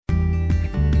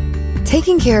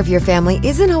Taking care of your family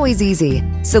isn't always easy,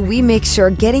 so we make sure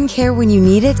getting care when you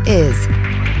need it is.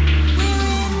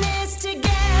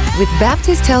 With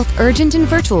Baptist Health Urgent and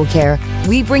Virtual Care,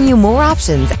 we bring you more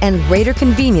options and greater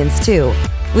convenience, too.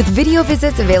 With video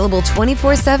visits available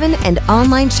 24/7 and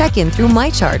online check-in through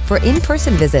MyChart for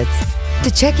in-person visits.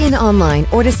 To check in online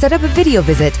or to set up a video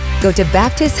visit, go to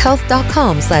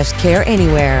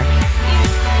baptisthealth.com/careanywhere.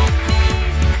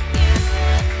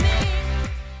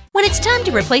 When it's time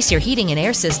to replace your heating and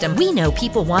air system, we know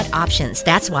people want options.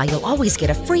 That's why you'll always get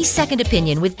a free second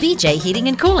opinion with BJ Heating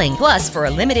and Cooling. Plus, for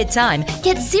a limited time,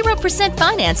 get 0%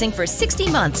 financing for 60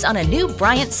 months on a new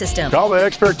Bryant system. Call the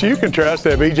experts you can trust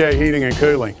at BJ Heating and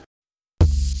Cooling.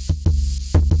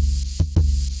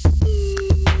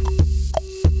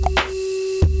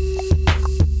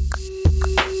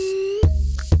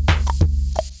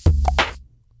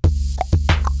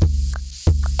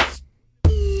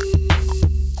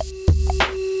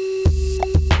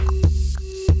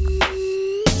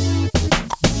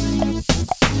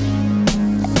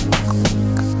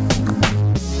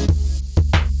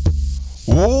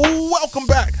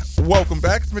 Welcome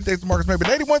back. It's Middays with Marques, Maybin.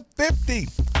 8150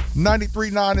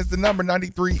 93.9 is the number.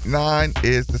 93.9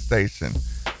 is the station.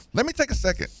 Let me take a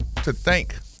second to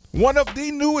thank one of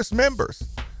the newest members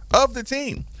of the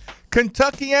team,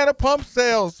 Kentuckiana Pump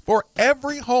Sales, for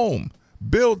every home,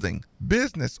 building,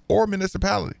 business, or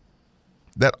municipality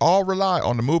that all rely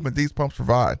on the movement these pumps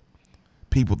provide.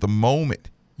 People, the moment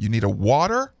you need a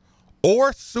water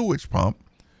or sewage pump,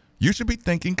 you should be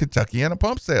thinking Kentuckiana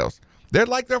Pump Sales. They're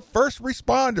like their first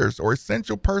responders or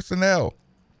essential personnel.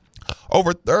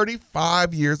 Over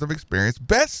 35 years of experience,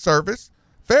 best service,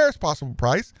 fairest possible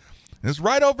price. And it's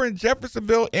right over in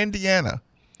Jeffersonville, Indiana.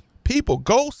 People,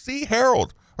 go see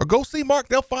Harold or go see Mark.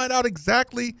 They'll find out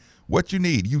exactly what you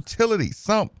need. Utilities,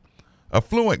 sump,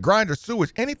 affluent, grinder,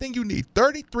 sewage, anything you need.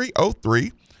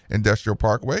 3303 Industrial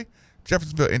Parkway,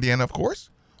 Jeffersonville, Indiana, of course.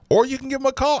 Or you can give them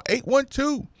a call,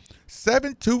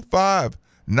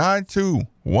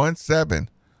 812-725-9217,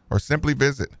 or simply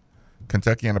visit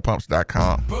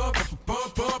KentuckyAndThePumps.com.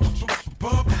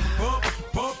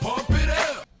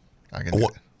 I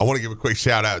want to give a quick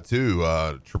shout out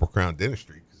to Triple Crown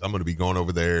Dentistry, because I'm going to be going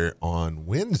over there on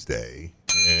Wednesday,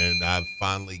 and I'm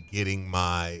finally getting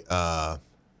my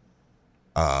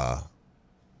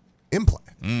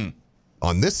implant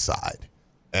on this side,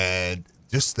 and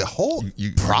just the whole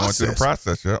process. Going through the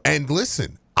process, yeah. And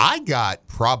listen, I got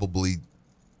probably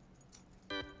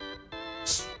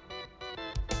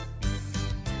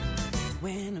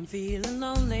when I'm feeling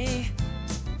lonely,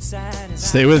 sad as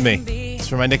Stay with me. It's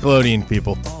for my Nickelodeon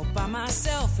people. All by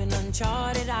myself in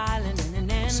uncharted island in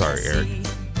an endless Sorry, Eric. sea.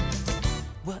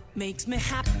 What makes me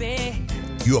happy?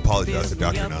 You apologize to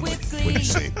Dr. Nunley when you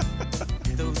sing.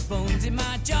 Those bones in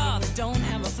my jaw that don't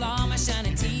have a flaw, my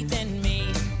shiny teeth and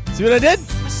me. See what I did?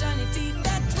 My shiny teeth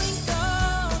that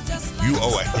twinkle just like You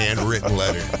owe a handwritten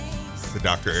letter to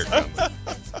Dr. Eric Nunley.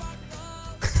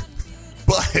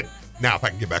 But now, if I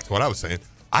can get back to what I was saying,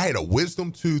 I had a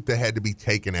wisdom tooth that had to be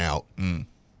taken out,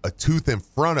 a tooth in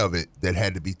front of it that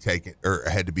had to be taken or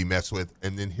had to be messed with.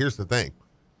 And then here's the thing.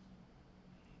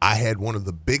 I had one of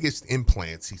the biggest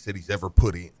implants he said he's ever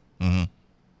put in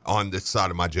on this side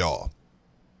of my jaw.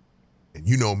 And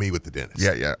you know me with the dentist.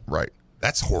 Yeah, right.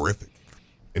 That's horrific.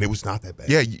 And it was not that bad.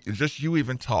 Yeah, just you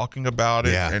even talking about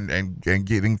it and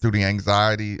getting through the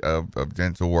anxiety of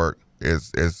dental work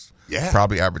is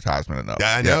probably advertisement enough.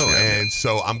 I know. And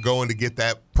so I'm going to get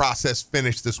that process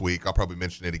finished this week. I'll probably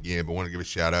mention it again, but I want to give a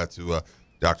shout out to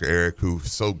Dr. Eric, who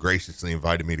so graciously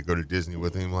invited me to go to Disney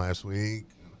with him last week.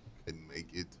 Couldn't make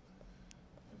it.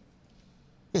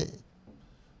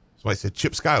 Somebody said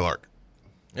Chip Skylark.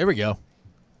 There we go.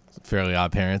 Fairly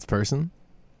Odd Parents person.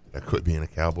 I quit being a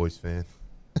Cowboys fan.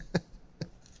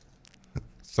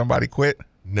 Somebody quit?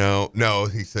 No.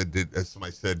 He said,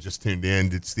 somebody said, just tuned in.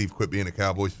 Did Steve quit being a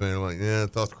Cowboys fan? I'm like, yeah,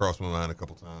 thoughts crossed my mind a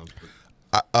couple times.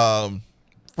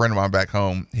 Friend of mine back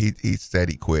home, he said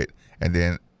he quit, and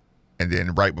then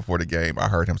right before the game, I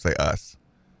heard him say us,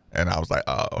 and I was like,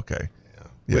 oh, okay.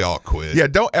 Yeah. We all quit. Yeah,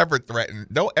 don't ever threaten.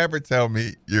 Don't ever tell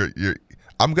me you're.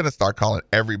 I'm gonna start calling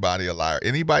everybody a liar.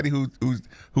 Anybody who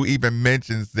even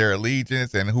mentions their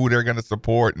allegiance and who they're gonna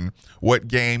support and what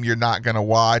game you're not gonna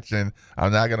watch, and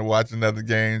I'm not gonna watch another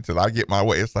game until I get my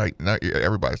way. It's like, no,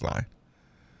 everybody's lying.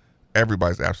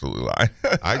 Everybody's absolutely lying.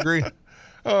 I agree.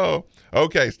 Oh,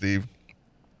 okay, Steve.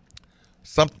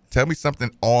 Tell me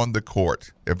something on the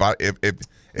court. If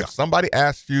somebody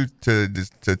asks you to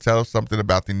tell something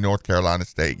about the North Carolina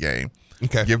State game,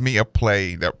 okay, give me a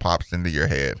play that pops into your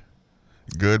head.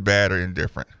 Good, bad, or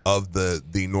indifferent. Of the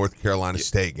North Carolina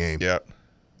State game. Yep.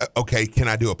 Okay, can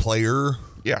I do a player?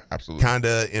 Yeah, absolutely. Kind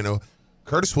of,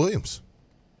 Curtis Williams.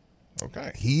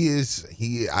 Okay.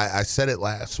 I said it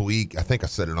last week. I think I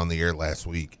said it on the air last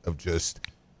week of just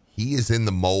he is in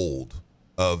the mold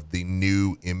of the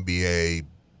new NBA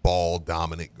ball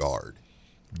dominant guard.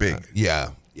 Big. Yeah,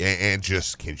 and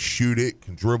just can shoot it,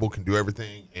 can dribble, can do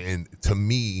everything. And to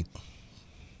me,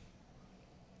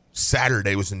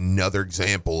 Saturday was another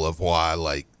example of why,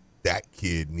 like, that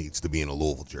kid needs to be in a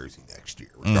Louisville jersey next year,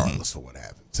 regardless of what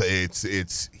happens. So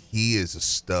he is a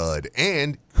stud.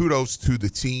 And kudos to the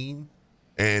team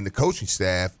and the coaching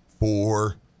staff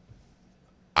for,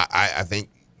 I think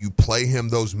you play him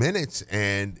those minutes,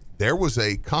 and there was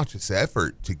a conscious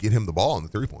effort to get him the ball on the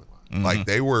 3-point line. Like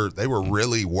they were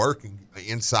really working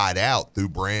inside out through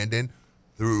Brandon,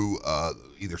 through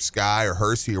either Sky or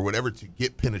Hersey or whatever to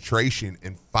get penetration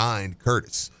and find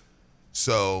Curtis.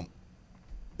 So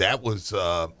that was,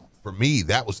 for me,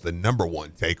 that was the number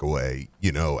one takeaway,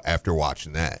 after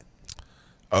watching that.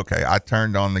 Okay, I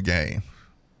turned on the game,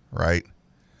 right?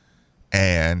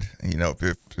 And,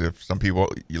 if some people,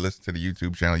 you listen to the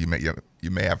YouTube channel, you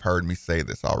may have heard me say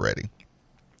this already.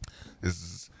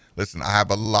 Listen, I have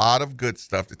a lot of good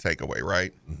stuff to take away,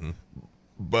 right? Mm-hmm.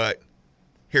 But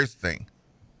here's the thing.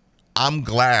 I'm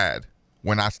glad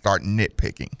when I start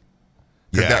nitpicking,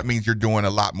 because that means you're doing a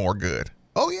lot more good.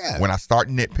 Oh, yeah. When I start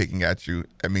nitpicking at you,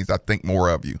 it means I think more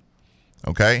of you.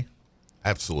 Okay?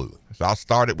 Absolutely. So I'll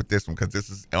start it with this one because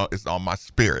it's on my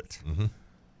spirit. Mm-hmm.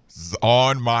 This is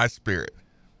on my spirit.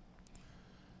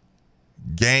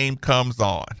 Game comes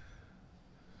on.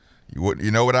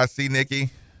 You know what I see, Nikki?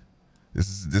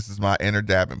 This is my inner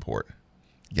Davenport.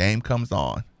 Game comes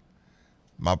on.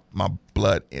 My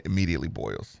blood immediately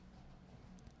boils.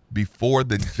 Before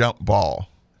the jump ball,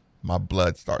 my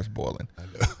blood starts boiling.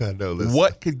 I know. Listen.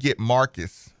 What could get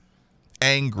Marques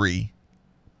angry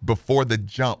before the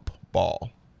jump ball?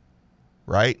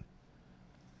 Right?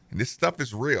 And this stuff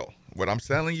is real. What I'm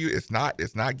telling you, it's not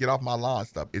get off my lawn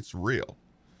stuff. It's real.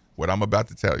 What I'm about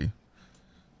to tell you.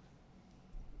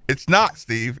 It's not,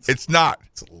 Steve. It's not.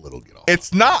 It's a little get off.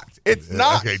 It's not. It's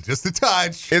not. Okay, just a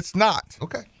touch. It's not.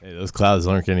 Okay. Hey, those clouds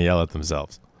aren't going to yell at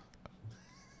themselves.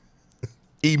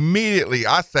 Immediately,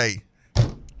 I say,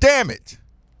 damn it.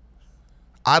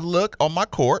 I look on my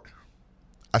court.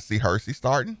 I see Hersey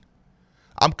starting.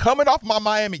 I'm coming off my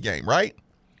Miami game, right?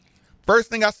 First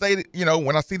thing I say,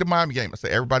 when I see the Miami game, I say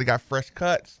everybody got fresh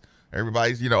cuts.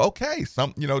 Everybody's, okay.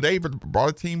 They brought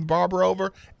a team barber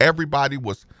over. Everybody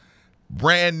was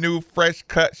brand new, fresh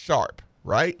cut, sharp,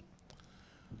 right?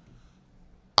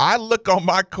 I look on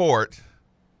my court.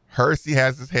 Hersey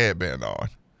has his headband on.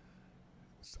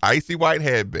 Icy white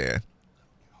headband.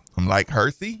 I'm like,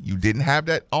 Hersey, you didn't have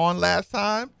that on last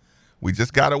time. We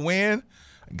just got to win.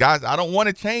 Guys, I don't want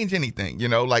to change anything,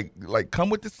 like come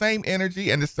with the same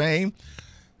energy and the same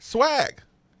swag.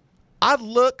 I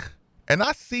look and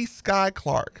I see Sky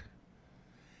Clark,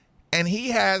 and he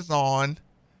has on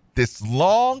this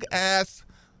long ass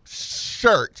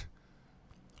shirt,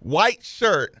 white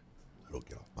shirt,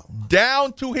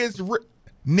 down to his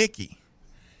Nikki,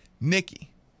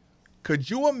 could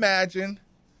you imagine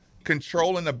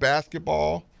controlling a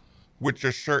basketball with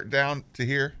your shirt down to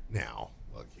here? Now,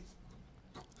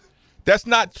 that's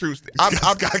not true. I'm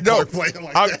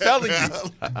telling you.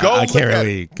 I can't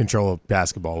really control a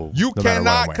basketball. You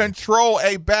cannot control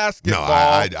a basketball.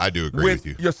 No, I do agree with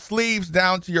you. Your sleeves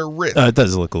down to your wrist. It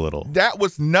does look a little. That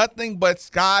was nothing but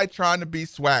Sky trying to be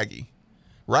swaggy,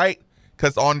 right?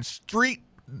 Because on street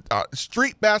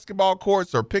basketball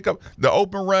courts or pick up the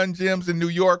open run gyms in New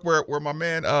York where my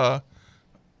man Hot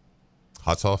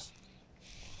Sauce.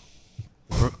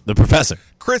 The professor.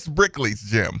 Chris Brickley's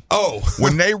gym. Oh.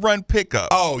 When they run pickup.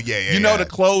 Oh, yeah. You know the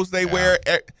clothes they wear?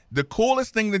 The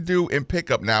coolest thing to do in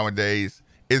pickup nowadays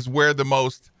is wear the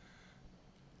most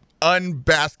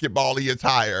unbasketball-y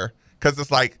attire, because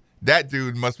it's like, that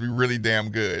dude must be really damn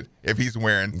good if he's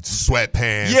wearing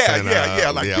sweatpants.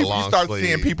 Yeah. Like you start sleeve.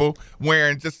 seeing people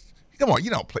wearing just, come on, you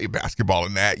don't play basketball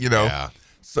in that, Yeah.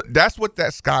 So that's what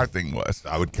that Sky thing was.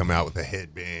 I would come out with a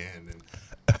headband and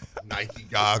Nike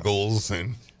goggles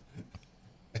and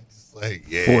it's like,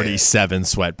 47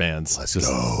 sweatbands. Let's just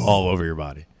go. All over your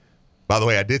body. By the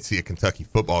way, I did see a Kentucky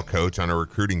football coach on a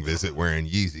recruiting visit wearing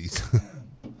Yeezys.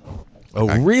 Oh,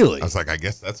 really? I was like, I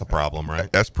guess that's a problem,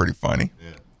 right? That's pretty funny.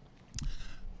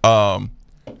 Yeah.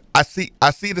 I see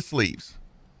the sleeves,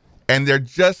 and they're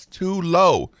just too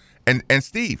low. And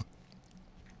Steve,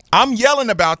 I'm yelling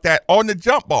about that on the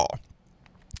jump ball.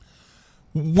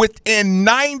 Within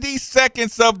 90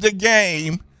 seconds of the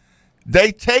game,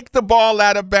 they take the ball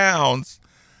out of bounds.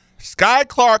 Sky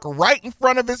Clark right in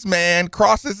front of his man,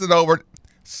 crosses it over.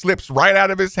 slips right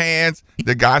out of his hands.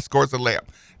 The guy scores a layup.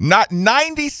 Not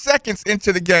 90 seconds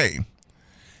into the game,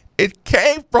 it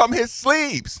came from his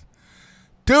sleeves.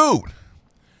 Dude,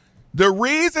 the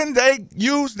reason they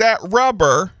use that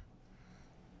rubber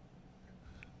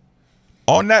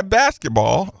on that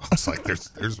basketball. It's like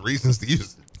there's reasons to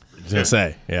use it. I was gonna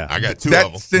say, yeah. I got two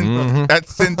of them. That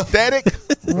synthetic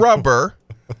rubber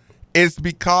is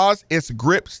because it's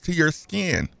grips to your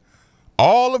skin.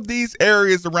 All of these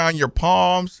areas around your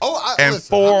palms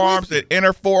forearms and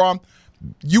inner forearm,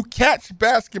 you catch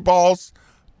basketballs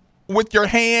with your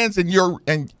hands and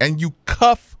you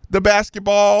cuff the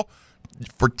basketball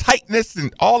for tightness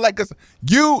and all that good stuff.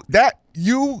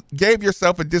 You gave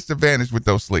yourself a disadvantage with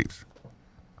those sleeves.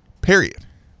 Period.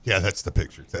 Yeah, that's the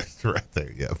picture. That's right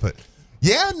there. Yeah, but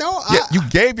you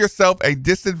gave yourself a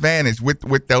disadvantage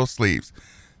with those sleeves.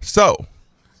 So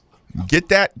get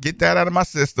that out of my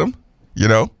system.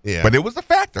 Yeah. But it was a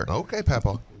factor. Okay,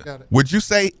 Papa, you got it. Would you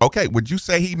say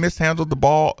he mishandled the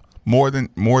ball more than?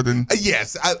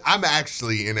 Yes, I'm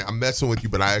actually, and I'm messing with you,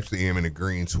 but I actually am in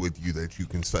agreement with you that you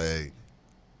can say,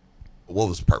 what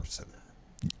was the purpose of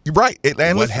that? You're right.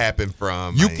 What happened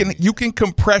from? You can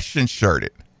compression shirt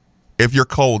it if you're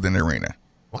cold in the arena.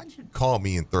 Why don't you call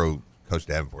me and throw Coach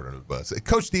Davenport under the bus?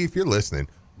 Coach D, if you're listening,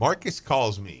 Marques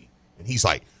calls me and he's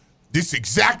like, "This is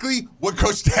exactly what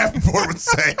Coach Davenport would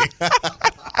say."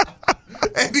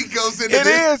 And he goes into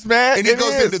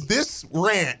into this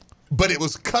rant, but it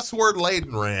was cuss word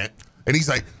laden rant. And he's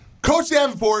like, Coach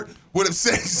Davenport would have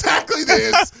said exactly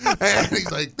this. And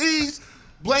he's like, these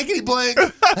blankety blank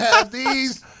have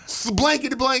these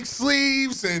blankety blank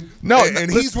sleeves, and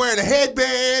he's wearing a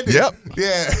headband. Yep.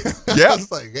 Yeah. Yep. I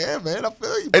was like, yeah, man, I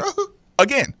feel you, bro.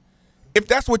 Again, if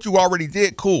that's what you already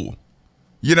did, cool.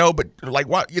 But like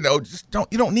what? Just don't.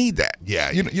 You don't need that. Yeah.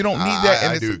 You don't need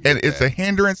that, and it's a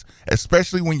hindrance,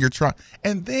 especially when you're trying.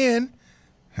 And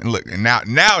look, and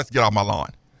now it's get off my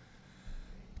lawn.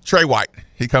 Trey White,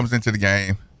 he comes into the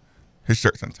game, his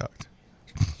shirt's untucked.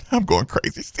 I'm going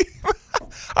crazy, Steve.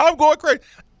 I'm going crazy.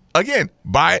 Again,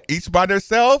 each by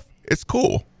themselves, it's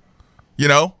cool.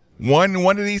 One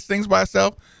of these things by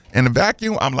itself. In the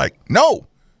vacuum, I'm like, no.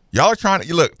 Y'all are trying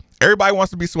to look. Everybody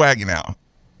wants to be swaggy now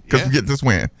because we get this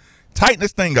win. Tighten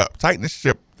this thing up. Tighten this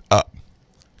ship up.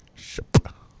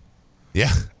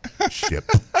 Yeah. Ship.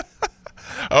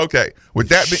 Okay. With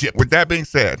that being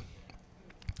said,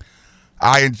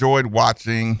 I enjoyed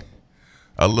watching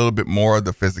a little bit more of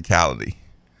the physicality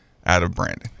out of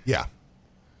Brandon. Yeah.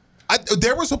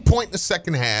 There was a point in the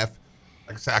second half.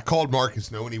 Like I said, I called Marques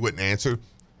no, and he wouldn't answer.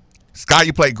 Scott,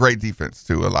 you played great defense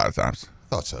too a lot of times.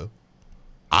 Thought so.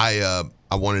 I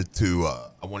wanted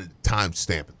to time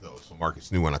stamp it though, so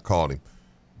Marques knew when I called him.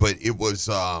 But it was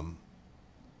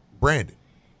Brandon.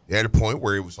 He had a point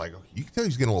where it was like, you can tell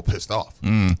he's getting a little pissed off.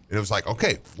 And it was like,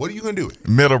 okay, what are you going to do?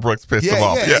 Middlebrooks pissed him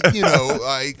off. Yeah.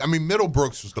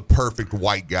 Middlebrooks was the perfect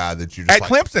white guy that you just at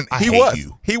Clemson. He was.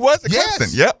 You. He was at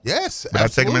Clemson. Yep. Yes. But I'll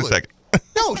take him in a second.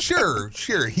 No, sure.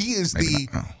 He is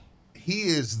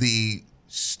the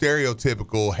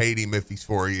stereotypical hate him if he's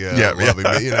for you, love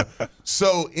him.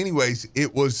 So, anyways,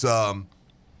 it was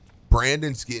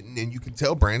Brandon's getting, and you can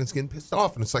tell Brandon's getting pissed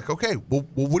off, and it's like, okay, well,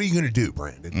 what are you going to do,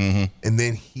 Brandon? Mm-hmm. And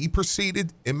then he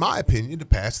proceeded, in my opinion, to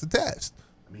pass the test.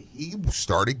 I mean, he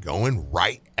started going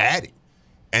right at it,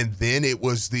 and then it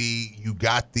was you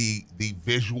got the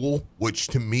visual, which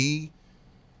to me,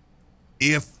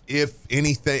 if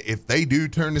anything, if they do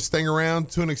turn this thing around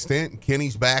to an extent, and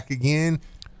Kenny's back again,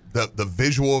 the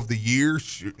visual of the year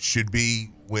should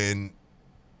be when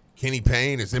Kenny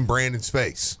Payne is in Brandon's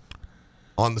face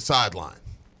on the sideline.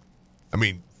 I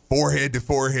mean, forehead to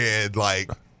forehead,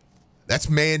 like, that's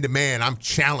man to man. I'm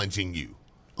challenging you.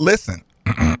 Listen,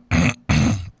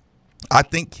 I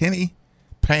think Kenny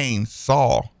Payne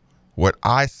saw what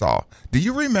I saw. Do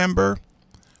you remember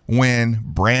when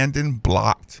Brandon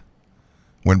blocked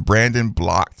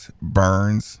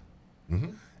Burns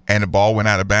and the ball went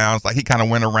out of bounds? Like, he kind of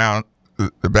went around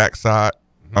the backside.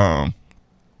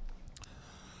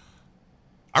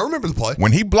 I remember the play.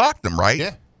 When he blocked him, right?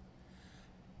 Yeah.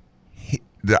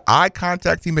 The eye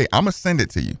contact he made, I'm going to send it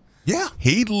to you. Yeah.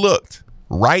 He looked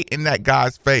right in that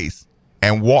guy's face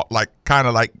and walked kind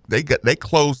of like they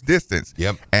closed distance.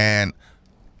 Yep. And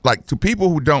like, to people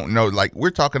who don't know, like,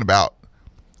 we're talking about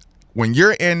when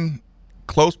you're in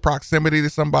close proximity to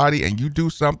somebody and you do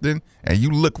something and you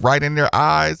look right in their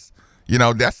eyes,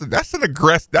 that's an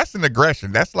aggression.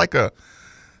 That's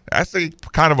a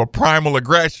kind of a primal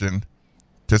aggression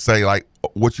to say, like,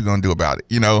 what you gonna do about it?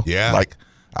 Yeah. Like,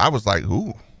 I was like,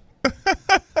 ooh,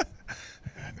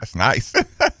 that's nice.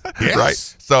 Yes. Right.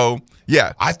 So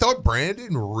yeah, I thought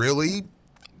Brandon really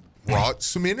brought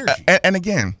some energy. And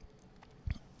again,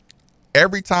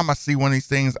 every time I see one of these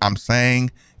things, I'm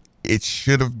saying it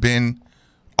should have been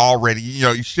already.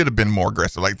 You should have been more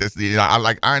aggressive like this.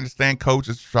 I understand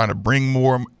coaches trying to bring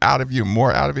more out of you,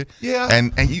 Yeah.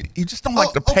 And you just don't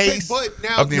like the pace. Okay,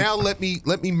 but now let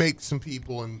me make some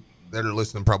people that are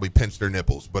listening probably pinch their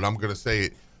nipples, but I'm gonna say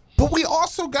it. But we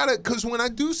also gotta, because when I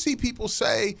do see people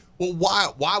say, well,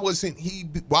 why wasn't he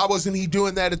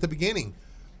doing that at the beginning?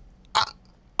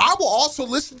 I will also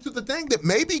listen to the thing that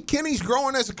maybe Kenny's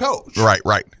growing as a coach.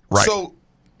 Right. So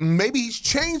maybe he's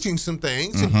changing some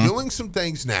things and doing some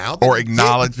things now. Or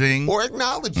acknowledging.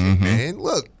 Man.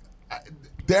 Look,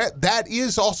 that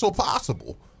is also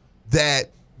possible.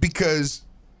 That because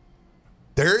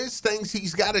there is things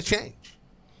he's got to change.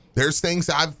 There's things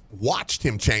I've watched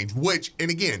him change, and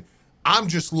again, I'm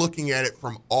just looking at it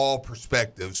from all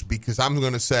perspectives because I'm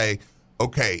going to say,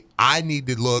 okay, I need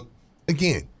to look,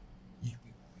 again,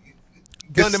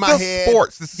 gun to my head.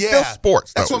 Sports. It's still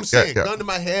sports. That's though. what I'm saying. Yeah. Gun to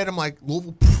my head. I'm like,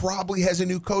 Louisville probably has a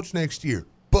new coach next year.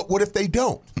 But what if they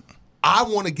don't? I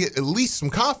want to get at least some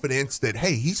confidence that,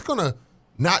 hey, he's going to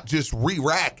not just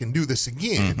re-rack and do this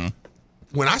again.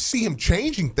 When I see him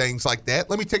changing things like that,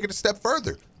 let me take it a step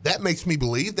further. That makes me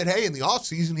believe that, hey, in the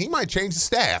offseason, he might change the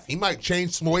staff. He might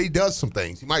change some way he does some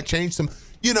things. He might change some,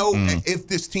 if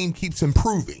this team keeps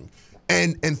improving.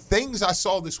 And things I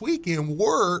saw this weekend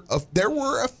there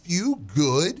were a few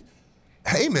good,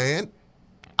 hey, man,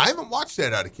 I haven't watched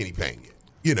that out of Kenny Payne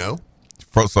yet,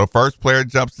 So first player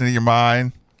jumps into your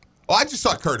mind. Oh, I just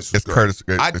thought Curtis was great. Curtis.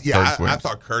 I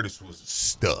thought Curtis was a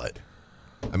stud.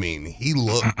 I mean, he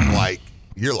looked like,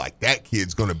 you're like, that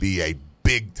kid's going to be a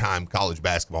big-time college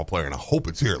basketball player, and I hope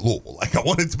it's here at Louisville. Like, I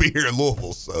want it to be here in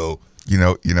Louisville, so. You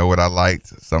know what I liked?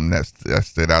 Something that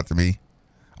stood out to me?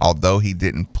 Although he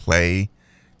didn't play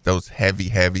those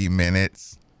heavy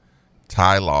minutes,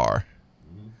 Tyler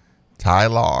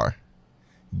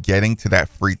getting to that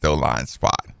free throw line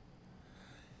spot.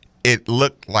 It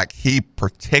looked like he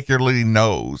particularly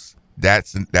knows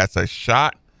that's a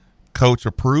shot coach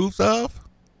approves of.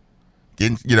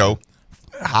 Getting,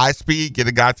 high speed, get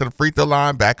a guy to the free throw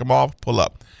line, back him off, pull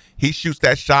up. He shoots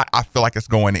that shot, I feel like it's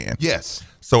going in. Yes.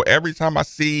 So every time I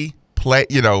see play,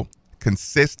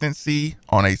 consistency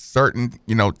on a certain,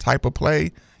 type of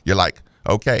play, you're like,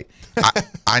 okay,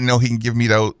 I know he can give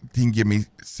me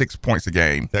 6 points a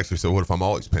game. Actually, so what if I'm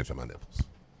always pinching my nipples?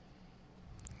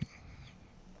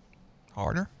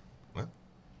 Harder? Well,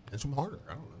 pinch them harder.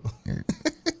 I don't know.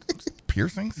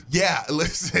 Piercings? Yeah,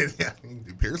 listen, you can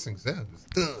do piercings. Yeah.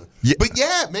 But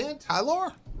yeah, man,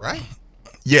 Tyler, right?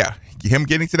 Yeah, him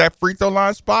getting to that free throw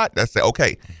line spot, that's it.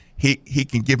 Okay, he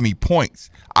can give me points.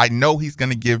 I know he's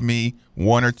going to give me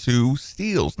 1 or 2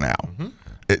 steals now.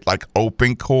 It, like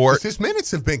open court. His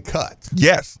minutes have been cut.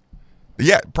 Yes.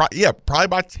 Yeah, probably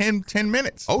about 10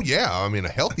 minutes. Oh, yeah. I mean, a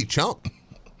healthy chunk.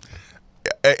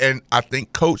 And I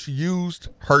think Coach used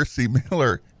Hersey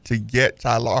Miller to get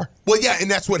Tyler. Well, yeah, and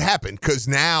that's what happened because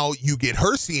now you get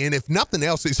Hersey in. If nothing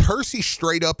else, is Hersey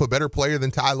straight up a better player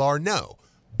than Tyler? No.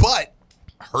 But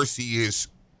Hersey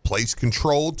plays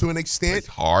controlled to an extent. It's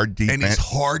hard defense. And it's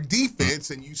hard defense,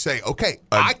 and you say, okay,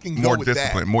 I can go with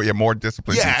discipline, that. More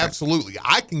discipline. Yeah, defense. absolutely.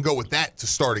 I can go with that to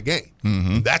start a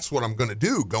game. That's what I'm going to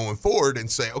do going forward and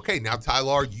say, okay, now,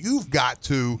 Tyler, you've got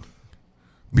to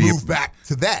move back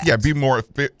to that. Yeah, be more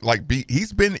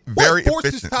he's been very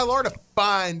forces efficient. Tyler to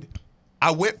find,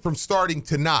 I went from starting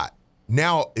to not.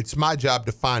 Now it's my job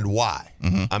to find why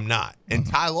I'm not. And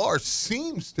Tyler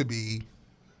seems to be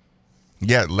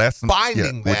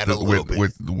finding that a little bit.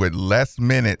 With less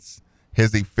minutes,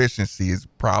 his efficiency is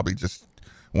probably just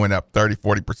went up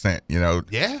 30-40%.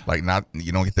 Yeah. Like not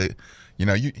you don't get the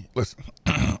you listen.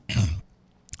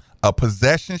 A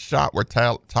possession shot where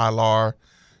Tyler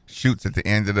shoots at the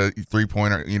end of the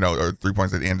 3-pointer, or 3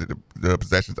 points at the end of the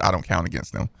possessions, I don't count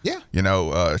against them. Yeah.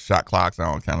 Shot clocks, I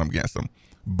don't count them against them.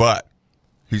 But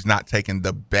he's not taking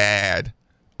the bad,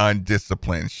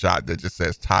 undisciplined shot that just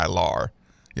says Tyler.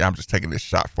 Yeah, I'm just taking this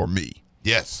shot for me.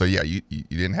 Yes. So, yeah, you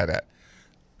didn't have that.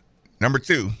 Number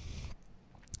 2,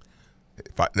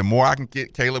 the more I can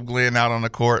get Caleb Glenn out on the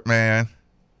court, man,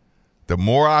 the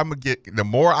more I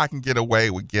can get away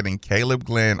with getting Caleb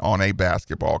Glenn on a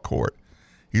basketball court.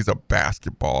 He's a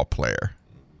basketball player.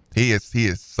 He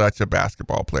is such a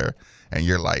basketball player. And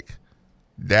you're like,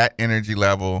 that energy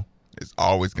level is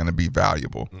always going to be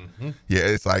valuable. Yeah,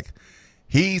 it's like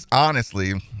he's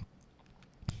honestly,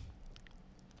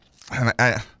 and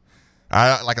I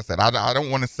like I said, I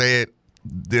don't want to say it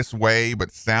this way, but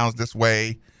it sounds this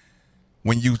way.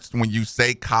 When you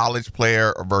say college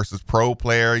player versus pro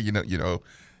player,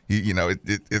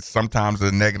 It's sometimes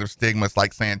a negative stigma. It's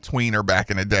like saying tweener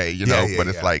back in the day, but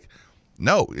it's like,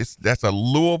 no, that's a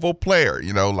Louisville player,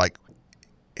 like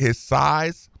his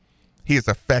size, he is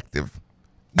effective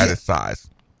at his size.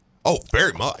 Oh,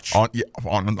 very much. On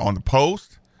the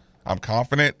post, I'm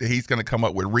confident that he's going to come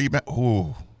up with rebound.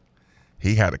 Ooh,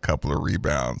 he had a couple of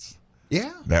rebounds.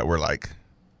 Yeah. That were like,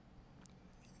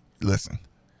 listen,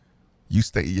 you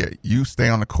stay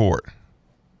on the court.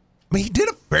 I mean, he did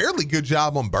a fairly good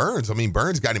job on Burns. I mean,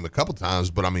 Burns got him a couple times,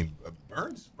 but I mean,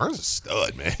 Burns is a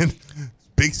stud, man. As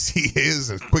big as he is,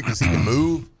 as quick as he can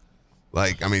move.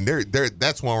 Like, I mean,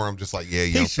 that's one where I'm just like, yeah,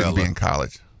 he shouldn't be in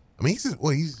college. I mean, he's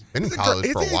been in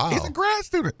college for a while. He's a grad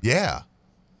student. Yeah.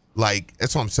 Like,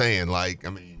 that's what I'm saying. Like, I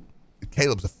mean,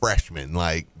 Caleb's a freshman,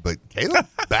 but Caleb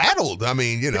battled. I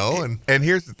mean, And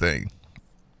here's the thing.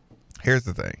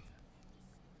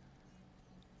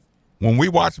 When we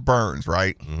watch Burns,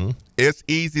 right, it's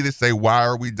easy to say, why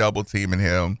are we double teaming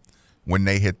him when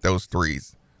they hit those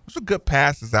threes? Those are good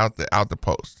passes out the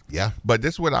post. Yeah. But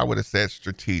this is what I would have said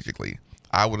strategically.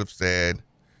 I would have said,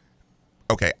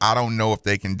 okay, I don't know if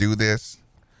they can do this,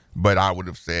 but I would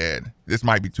have said, this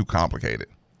might be too complicated.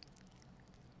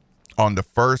 On the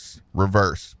first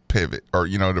reverse pivot or,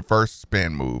 the first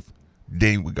spin move,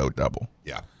 then we go double.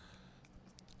 Yeah.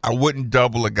 I wouldn't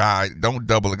double a guy. Don't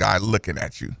double a guy looking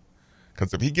at you.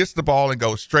 Because if he gets the ball and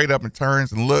goes straight up and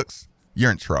turns and looks,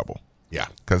 you're in trouble. Yeah.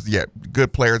 Because,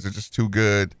 good players are just too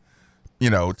good,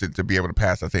 to be able to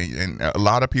pass, I think. And a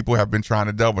lot of people have been trying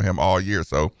to double him all year.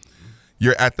 So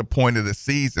you're at the point of the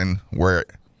season where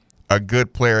a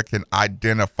good player can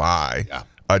identify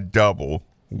a double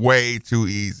way too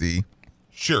easy.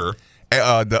 Sure.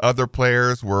 The other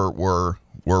players were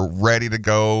ready to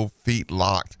go, feet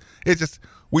locked.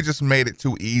 We just made it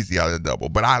too easy out of the double.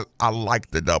 But I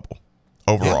like the double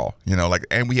overall.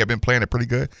 And we have been playing it pretty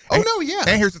good. And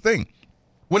here's the thing.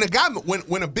 When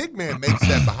a big man makes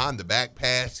that behind the back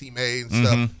pass he made and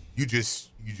stuff, you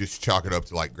just chalk it up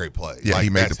to like great play. Yeah, like, he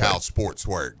made that's the play. how sports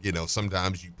work.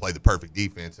 Sometimes you play the perfect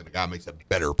defense and the guy makes a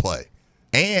better play.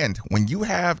 And when you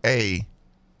have a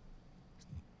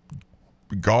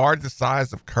guard the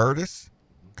size of Curtis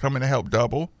coming to help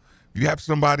double, if you have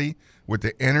somebody with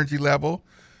the energy level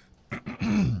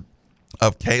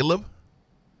of Caleb,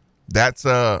 those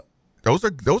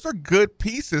are good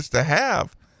pieces to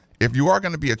have if you are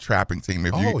going to be a trapping team.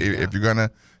 If you're going to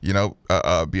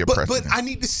be a pressing but team. I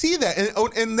need to see that,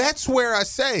 and that's where I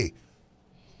say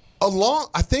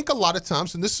I think a lot of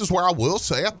times, and this is where I will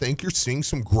say, I think you're seeing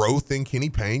some growth in Kenny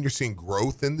Payne. You're seeing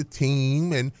growth in the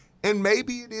team, and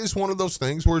maybe it is one of those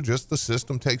things where just the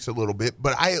system takes a little bit.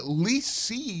 But I at least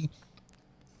see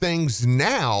things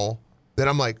now that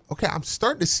I'm like, okay, I'm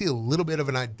starting to see a little bit of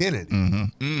an identity.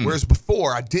 Whereas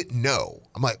before, I didn't know.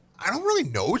 I'm like, I don't really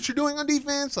know what you're doing on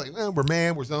defense. Like, we're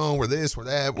man, we're zone, we're this, we're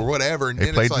that, we're whatever. And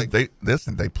then it's like,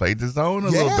 they played the zone a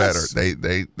little better.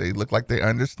 They look like they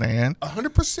understand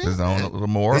 100% the zone a little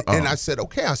more. And I said,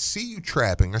 okay, I see you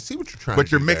trapping. I see what you're trying to do.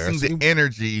 But you're mixing the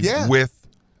energy with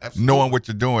knowing what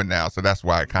you're doing now. So that's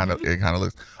why it kind of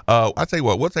looks. I'll tell you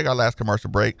what, we'll take our last commercial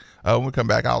break. When we come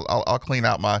back, I'll clean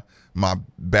out my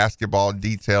basketball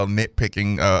detail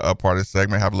nitpicking part of the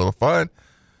segment, have a little fun.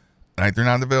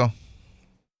 93.9 The Ville.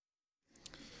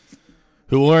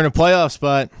 Who will earn a playoff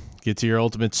spot? Get to your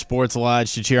Ultimate Sports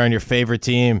Lodge to cheer on your favorite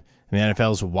team in the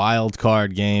NFL's wild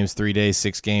card games, 3 days,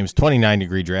 6 games,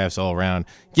 29-degree drafts all around.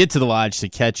 Get to the Lodge to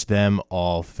catch them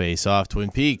all face off.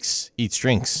 Twin Peaks, eats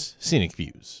drinks, scenic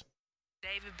views.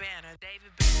 David Banner.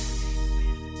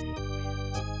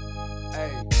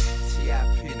 Hey,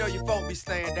 T.I.P. You know your folk be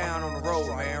staying down on the road,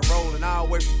 man. Rolling all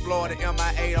the way from Florida,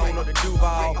 MIA, on up to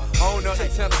Duval, on up to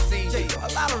Tennessee.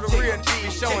 A lot of the real G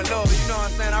be showing love, you know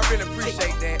what I'm saying? I really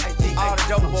appreciate that. All the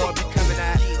dope boys be coming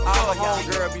out, all the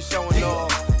homegirls be showing love.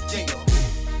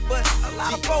 But a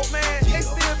lot of folk, man, they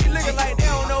still be looking like they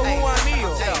don't know who I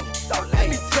is. So let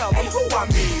me tell them who I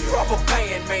is. Rubber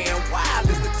band, man, wild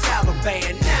as the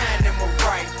Taliban. 9 in my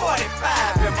right,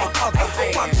 45 in my other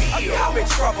hand. I'm in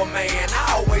trouble, man,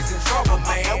 I always in trouble,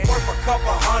 man. Worth a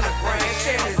couple $100 grand,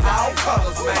 Chevys all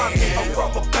colors, man. A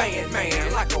rubber band,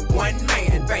 man, like a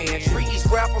one-man band. Treat these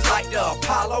rappers like the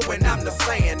Apollo and I'm the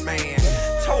Sandman.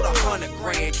 Told $100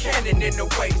 grand, cannon in the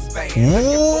waistband.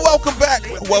 Welcome back.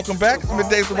 It's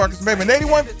Middays with Marques and Maybin.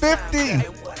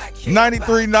 8150.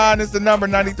 93.9 is the number.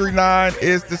 93.9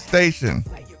 is the station.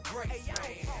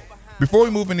 Before we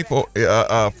move any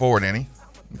forward, Annie,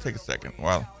 let me take a second.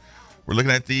 While we're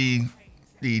looking at the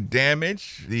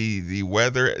damage, the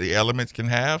weather, the elements can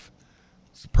have,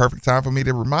 it's a perfect time for me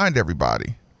to remind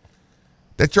everybody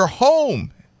that your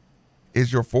home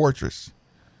is your fortress.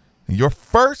 Your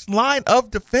first line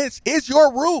of defense is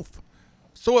your roof.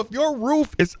 So if your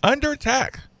roof is under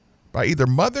attack by either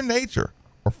Mother Nature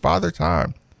or Father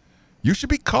Time, you should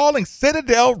be calling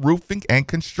Citadel Roofing and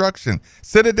Construction.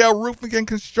 Citadel Roofing and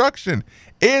Construction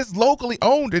is locally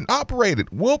owned and operated,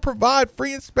 will provide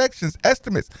free inspections,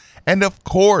 estimates, and of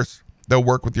course, they'll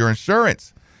work with your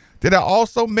insurance. Did I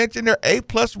also mention their A+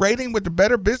 rating with the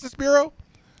Better Business Bureau?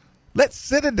 Let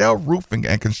Citadel Roofing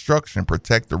and Construction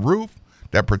protect the roof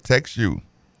that protects you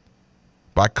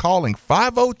by calling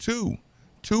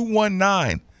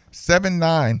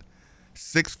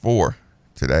 502-219-7964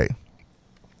 today.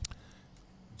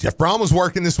 Jeff Brom was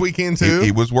working this weekend, too.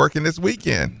 He was working this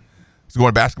weekend. He's going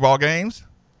to basketball games.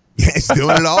 Yeah, he's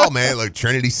doing it all, man. Like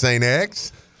Trinity St.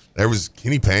 X. There was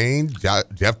Kenny Payne,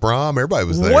 Jeff Brom. Everybody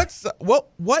was there.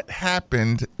 What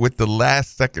happened with the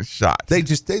last second shot? They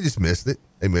just missed it.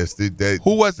 They missed it.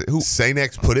 Who was it? St.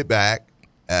 X put it back.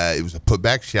 It was a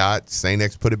putback shot. St.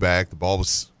 X put it back. The ball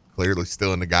was clearly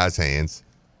still in the guy's hands.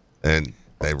 And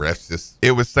they refs just.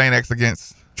 It was St. X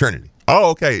against Trinity.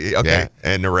 Oh, okay. Yeah.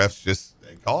 And the refs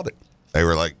they called it. They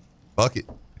were like, fuck it.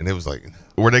 And it was like.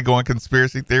 Were they going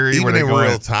conspiracy theory? Even were they in going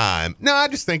real time. No, I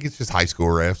just think it's just high school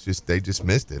refs. They just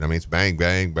missed it. I mean, it's bang,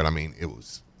 bang. But, I mean, it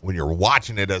was. When you're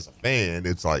watching it as a fan,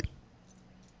 it's like.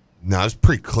 No, it's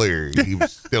pretty clear. He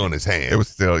was still in his hand. It was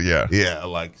still, yeah. Yeah,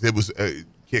 like it was a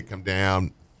kick him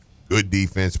down. Good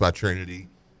defense by Trinity.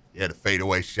 He had a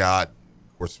fadeaway shot,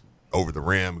 of course, over the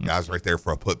rim. The guy's right there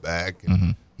for a putback.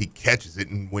 And he catches it,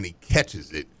 and when he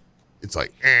catches it, it's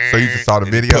like. So you just saw the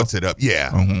video? He puts it up,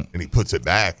 yeah. And he puts it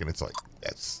back, and it's like,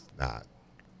 that's not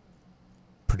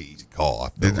pretty easy call. I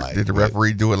feel like. Did the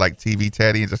referee do it like TV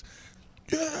Teddy and just.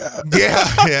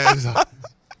 Yeah. It's like,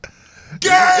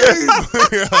 game!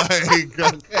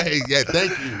 Okay, yeah,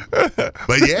 thank you.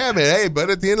 But yeah, man, but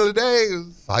at the end of the day, it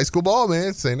was high school ball,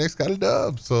 man. St. X got a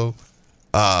dub. So,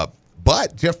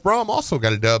 but Jeff Brom also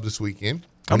got a dub this weekend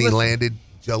when he landed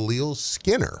Jaleel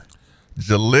Skinner.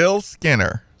 Jaleel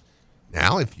Skinner.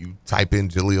 Now, if you type in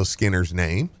Jaleel Skinner's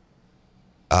name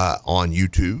on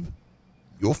YouTube,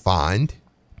 you'll find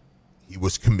he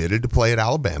was committed to play at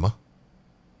Alabama.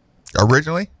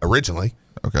 Originally?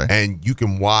 Okay. And you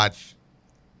can watch.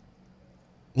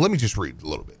 Let me just read a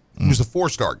little bit. He was a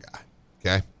 4-star guy,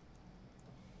 okay?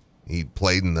 He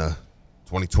played in the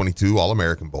 2022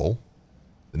 All-American Bowl.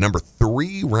 The number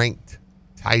 3 ranked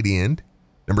tight end.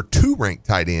 Number 2 ranked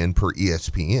tight end per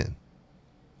ESPN.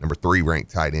 Number 3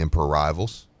 ranked tight end per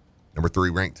Rivals. Number 3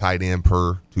 ranked tight end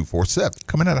per 247.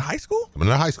 Coming out of high school? Coming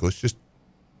out of high school. It's just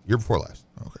year before last.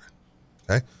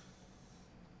 Okay.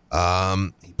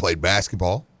 He played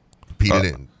basketball. Competed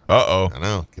in. Uh-oh. I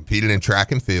know. Competed in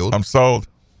track and field. I'm sold.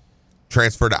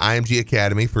 Transferred to IMG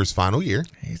Academy for his final year.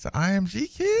 He's an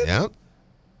IMG kid? Yep.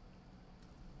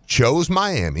 Chose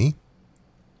Miami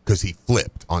because he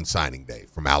flipped on signing day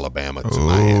from Alabama to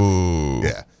Miami.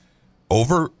 Yeah.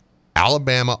 Over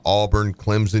Alabama, Auburn,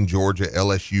 Clemson, Georgia,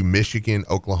 LSU, Michigan,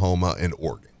 Oklahoma, and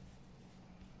Oregon.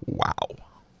 Wow.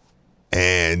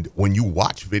 And when you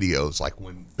watch videos, like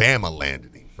when Bama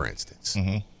landed him, for instance,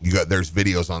 there's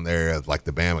videos on there of like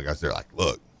the Bama guys. They're like,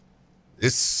 look,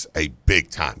 this is a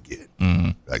big time kid.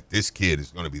 Like this kid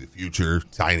is going to be the future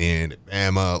tight end at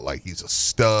Bama. Like he's a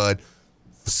stud.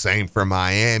 Same for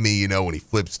Miami. When he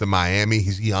flips to Miami,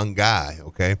 he's a young guy.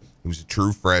 Okay. He was a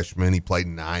true freshman. He played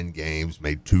 9 games,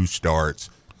 made 2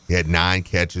 starts. He had 9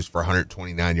 catches for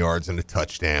 129 yards and a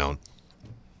touchdown.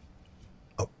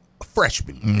 A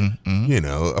freshman year,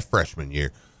 a freshman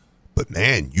year. But,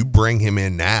 man, you bring him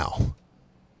in now,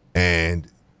 and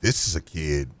this is a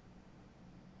kid.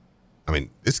 I mean,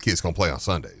 this kid's going to play on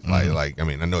Sundays. I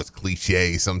know it's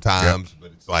cliche sometimes,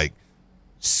 but it's like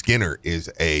Skinner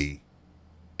is a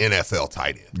NFL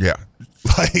tight end. Yeah.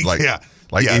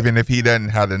 Even if he doesn't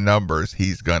have the numbers,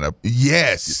 he's going to.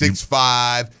 Yes,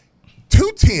 6'5",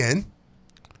 210,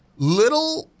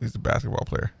 little. He's a basketball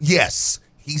player. Yes.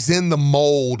 He's in the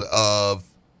mold of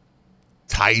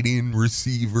tight end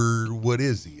receiver. What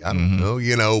is he? I don't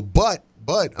know, but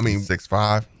I mean,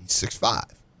 6'5". He's 6'5".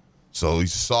 So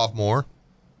he's a sophomore.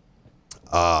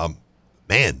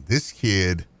 Man, this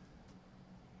kid,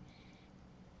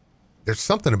 there's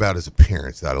something about his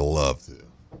appearance that I love to.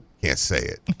 Can't say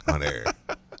it on air.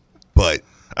 But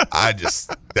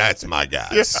that's my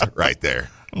guy right there.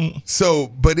 So,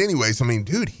 but anyways, I mean,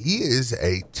 dude, he is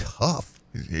a tough.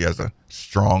 He has a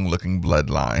strong-looking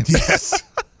bloodline. Yes.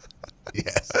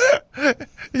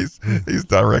 He's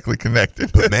directly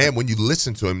connected. But, man, when you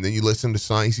listen to him, then you listen to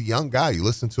Son. He's a young guy. You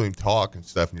listen to him talk and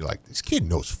stuff, and you're like, this kid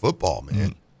knows football,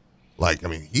 man. Like, I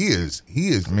mean, he is.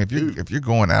 I mean, if you're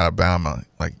going Alabama,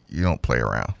 like, you don't play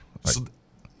around. Like, so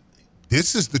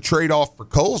this is the trade-off for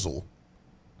Kozul.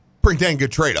 Pretty dang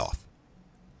good trade-off.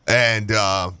 And,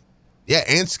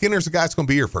 and Skinner's the guy that's going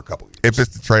to be here for a couple years. If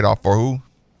it's the trade-off for who?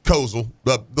 Kozul,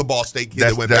 the Ball State kid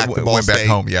that went back to Ball State. Went back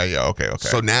home. Yeah, okay.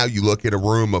 So now you look at a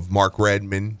room of Mark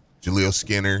Redmond, Jaleel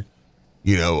Skinner,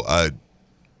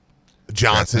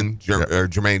 Johnson,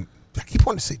 Jermaine. I keep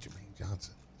wanting to say Jermaine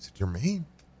Johnson. Is it Jermaine?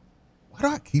 Why do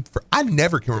I I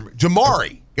never can remember.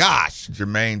 Jamari. Gosh.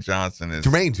 Jermaine Johnson He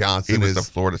was a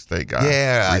Florida State guy.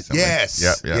 Yeah. Recently. Yes.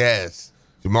 Yep. Yes.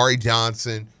 Jamari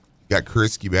Johnson. You got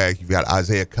Krisky back. You've got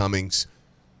Isaiah Cummings.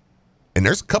 And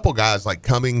there's a couple guys like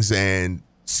Cummings and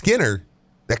Skinner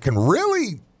that can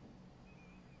really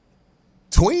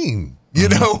tween,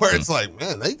 where it's like,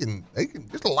 man, they can,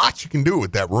 there's a lot you can do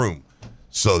with that room.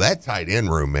 So that tight end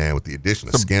room, man, with the addition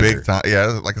of Skinner. Big time.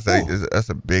 Yeah, like I said, that's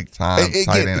a big time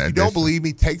tight end. If you don't believe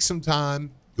me, take some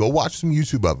time. Go watch some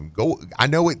YouTube of him. I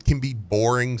know it can be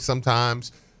boring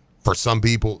sometimes for some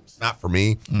people. It's not for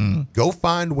me. Go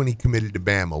find when he committed to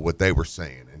Bama, what they were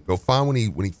saying. And go find when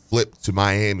he flipped to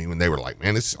Miami, when they were like,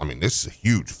 man, this is a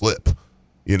huge flip.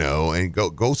 And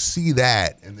go see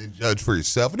that and then judge for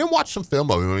yourself. And then watch some film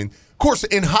of him. I mean, of course,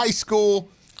 in high school,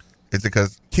 it's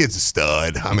because kid's a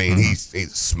stud. I mean, he's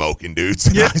smoking dudes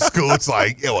in high school. It's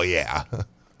like, oh yeah,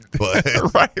 but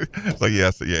right. So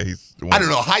yeah, he's. I don't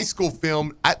know. High school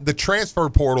film, the transfer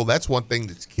portal. That's one thing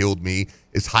that's killed me.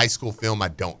 Is high school film. I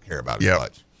don't care about as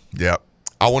much. Yep.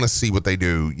 I want to see what they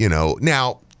do.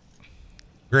 Now,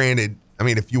 granted, I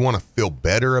mean, if you want to feel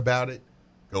better about it,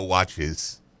 go watch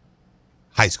his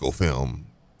high school film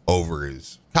over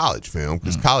his college film,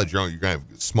 because college you're going to have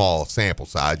a small sample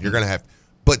size. You're going to have.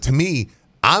 But to me,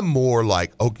 I'm more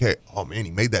like, okay, oh, man,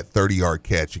 he made that 30-yard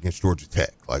catch against Georgia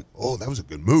Tech. Like, oh, that was a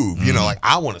good move. Like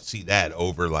I want to see that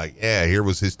over like, yeah, here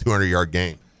was his 200-yard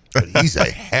game. But he's a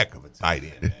heck of a tight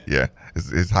end, man. Yeah,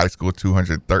 his high school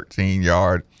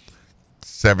 213-yard,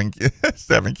 seven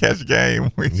catch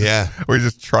game. We're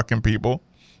just trucking people.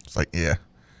 It's like, yeah.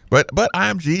 But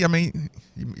IMG, I mean.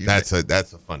 That's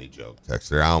a funny joke,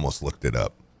 Texter. I almost looked it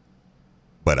up,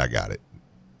 but I got it.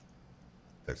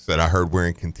 Said I heard we're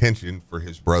in contention for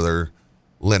his brother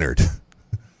Leonard,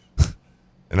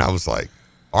 and I was like,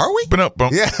 "Are we?" Yeah, I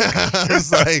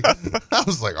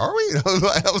was like, "Are we?"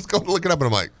 I was going to look it up, and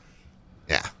I'm like,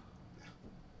 "Yeah."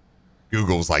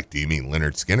 Google was like, "Do you mean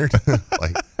Leonard Skinner?"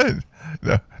 Like,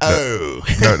 no,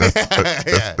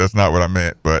 that's not what I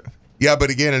meant. But yeah, but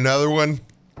again, another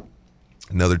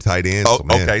tight end. Oh,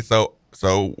 okay, so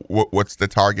what's the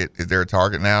target? Is there a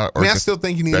target now? Or I still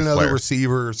think you need another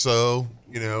receiver or so.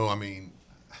 I mean,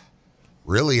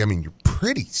 really, you're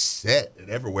pretty set at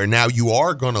everywhere. Now, you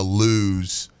are going to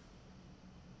lose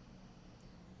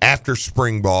after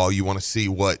spring ball. You want to see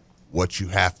what you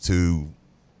have to,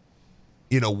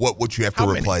 what you have to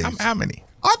replace. How many?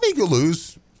 I think you'll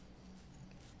lose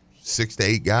 6 to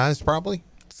 8 guys, probably.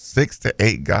 6 to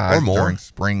 8 guys or more during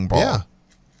spring ball. Yeah.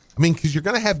 Because you're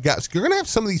going to have guys, you're going to have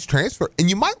some of these transfer, and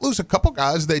you might lose a couple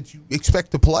guys that you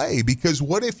expect to play, because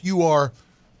what if you are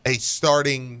a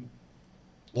starting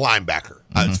linebacker?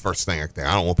 That's the first thing I think.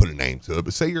 I don't want to put a name to it,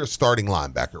 but say you're a starting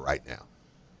linebacker right now,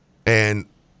 and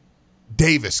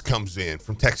Davis comes in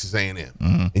from Texas A&M,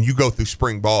 and you go through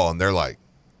spring ball, and they're like,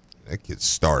 that kid's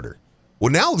starter.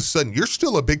 Well, now all of a sudden, you're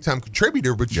still a big-time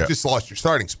contributor, but you just lost your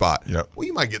starting spot. Yep. Well,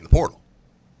 you might get in the portal.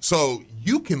 So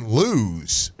you can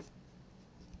lose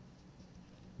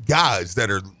guys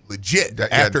that are legit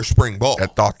after spring ball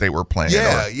that thought they were playing.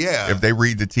 Yeah. If they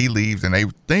read the tea leaves and they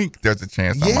think there's a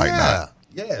chance, I might not.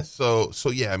 Yeah. So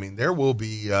yeah. There will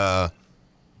be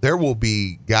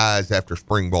guys after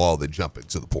spring ball that jump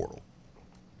into the portal,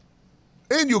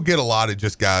 and you'll get a lot of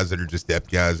just guys that are just depth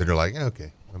guys that are like,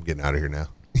 okay, I'm getting out of here now.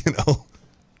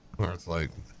 Where it's like,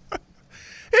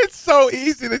 it's so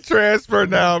easy to transfer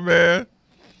now, man.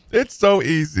 It's so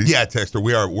easy. Yeah, Texter,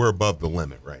 we're above the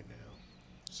limit right now.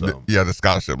 So, the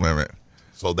scholarship limit.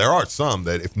 So there are some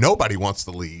that if nobody wants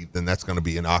to leave, then that's going to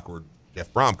be an awkward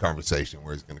Jeff Brom conversation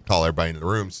where he's going to call everybody into the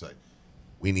room and say,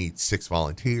 we need 6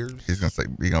 volunteers. He's going to say,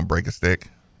 you're going to break a stick?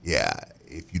 Yeah.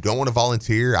 If you don't want to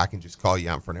volunteer, I can just call you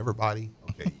out in front of everybody.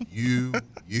 Okay, you, and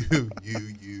you.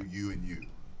 You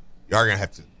are going to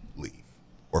have to leave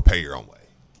or pay your own way.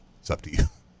 It's up to you.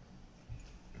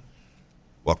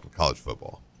 Welcome to college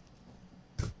football.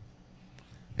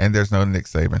 And there's no Nick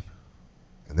Saban.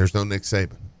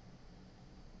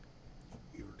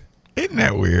 Weird. Isn't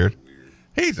that weird?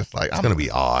 He's just like, it's going to be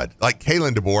odd. Like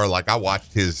Kalen DeBoer, like I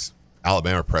watched his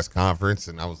Alabama press conference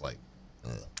and I was like,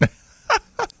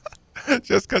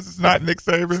 just because it's not Nick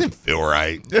Saban? It didn't feel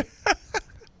right. Like,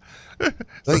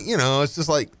 it's just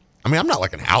like, I'm not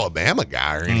like an Alabama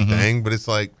guy or anything, but it's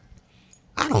like,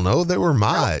 I don't know. They were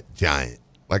my giant.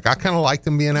 Like, I kind of liked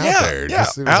them being out there. Yeah,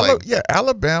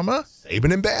 Alabama.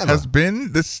 Saban and Bama has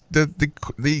been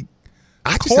the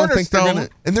I just don't think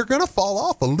they're gonna fall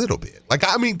off a little bit. Like,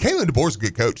 I mean, Kalen DeBoer's a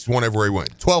good coach. He's won everywhere he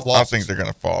went. 12 losses. I think they're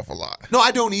gonna fall off a lot. No,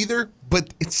 I don't either.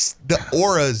 But it's the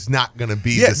aura is not gonna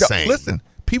be the same. Listen,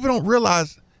 people don't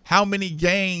realize how many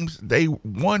games they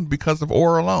won because of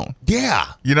aura alone. Yeah,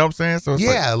 you know what I'm saying. So it's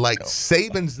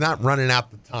Saban's not running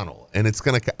out the tunnel, and it's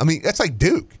gonna. I mean, that's like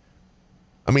Duke.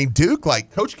 I mean, Duke,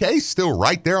 like Coach K's still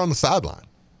right there on the sideline.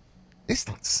 It's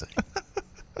not the same.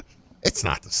 It's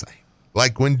not the same.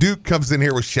 Like when Duke comes in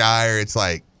here with Shire, it's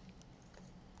like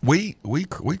we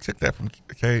took that from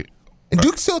K. And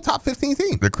Duke's still a top 15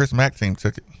 team. The Chris Mack team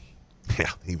took it.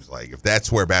 Yeah, he was like, if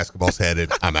that's where basketball's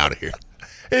headed, I'm out of here.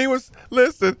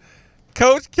 Listen,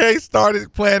 Coach K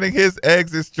started planning his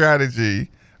exit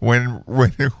strategy when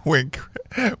right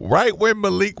when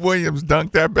Malik Williams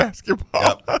dunked that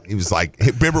basketball. Yep. He was like,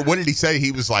 remember, what did he say?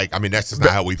 He was like, I mean, that's just not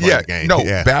how we play the game.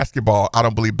 Basketball, I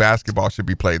don't believe basketball should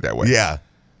be played that way. Yeah.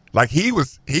 Like he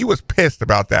was pissed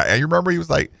about that. And you remember he was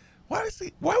like, why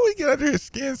would he get under his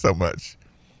skin so much?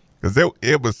 Because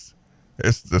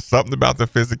it's just something about the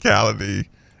physicality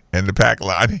and the pack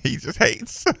line he just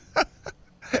hates.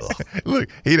 Look,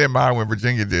 he didn't mind when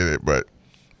Virginia did it, but.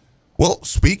 Well,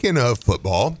 speaking of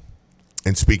football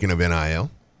and speaking of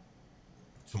NIL,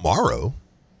 tomorrow,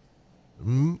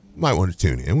 you might want to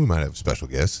tune in. We might have a special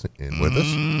guest in with us.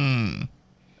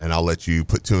 And I'll let you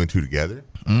put two and two together.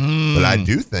 But I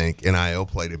do think NIL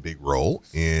played a big role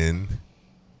in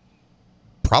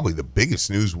probably the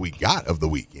biggest news we got of the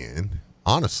weekend,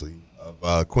 honestly,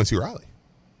 of Quincy Riley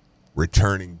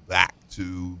returning back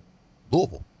to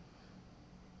Louisville,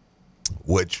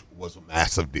 which was a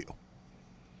massive deal.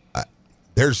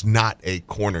 There's not a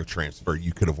corner transfer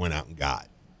you could have went out and got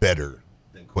better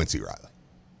than Quincy Riley.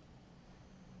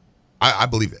 I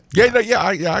believe it. I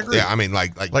agree. Yeah, I mean,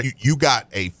 like you got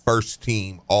a first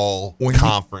team all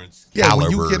conference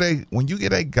caliber. When you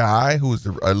get a guy who's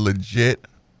a legit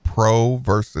pro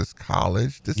versus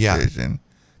college decision,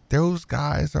 those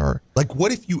guys are like.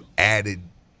 What if you added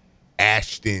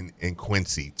Ashton and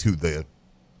Quincy to the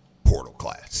portal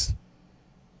class?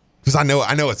 Because I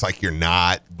know it's like you're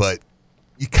not, but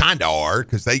you kind of are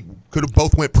because they could have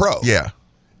both went pro. Yeah,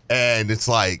 and it's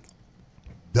like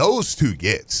those two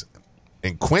gets.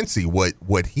 And Quincy,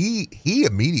 what he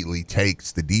immediately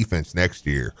takes the defense next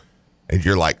year, and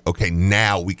you're like, okay,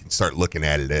 now we can start looking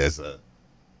at it as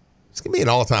it's gonna be an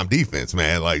all-time defense,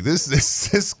 man. Like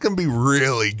this can be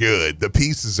really good. The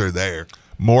pieces are there.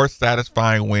 More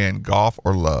satisfying win, golf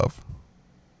or love?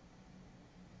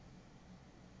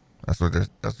 That's what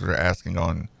they're asking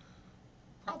on.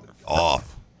 Probably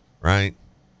golf, right?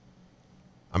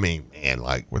 I mean, man,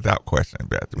 like without question,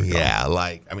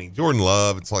 like I mean, Jordan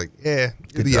Love. It's like, you're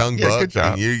the young buck,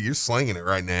 and you're slinging it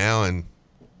right now, and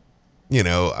you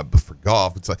know, for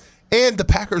golf, it's like, and the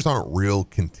Packers aren't real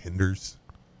contenders.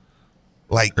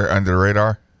 Like they're under the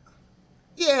radar.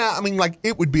 Yeah, I mean, like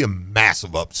it would be a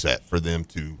massive upset for them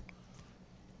to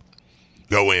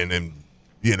go in and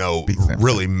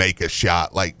really make a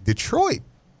shot. Like Detroit,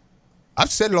 I've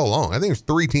said it all along. I think there's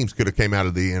 3 teams could have came out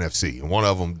of the NFC, and one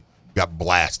of them got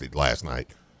blasted last night,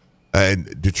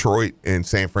 and Detroit and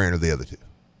San Fran are the other 2.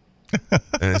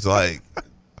 And it's like,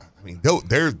 I mean,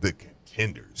 they're the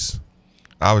contenders.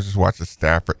 I was just watching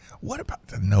Stafford. What about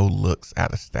the no looks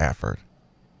out of Stafford?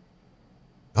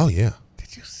 Oh yeah,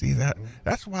 did you see that?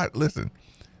 That's why. Listen,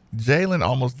 Jalen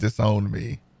almost disowned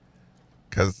me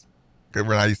because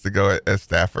when I used to go at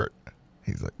Stafford,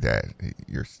 he's like, "Dad,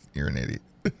 you're an idiot."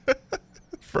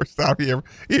 First time he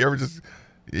ever just.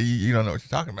 You don't know what you're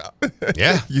talking about.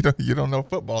 Yeah. you don't know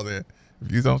football then.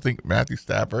 If you don't think Matthew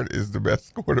Stafford is the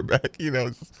best quarterback,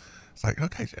 it's like,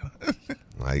 okay, Jalen.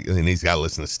 Like, and he's got to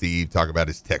listen to Steve talk about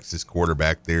his Texas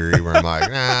quarterback theory where I'm like,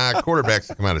 quarterbacks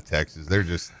that come out of Texas, they're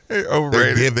just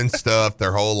overrated. They're given stuff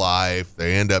their whole life.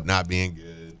 They end up not being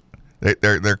good.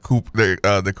 They're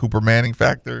the Cooper Manning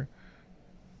factor.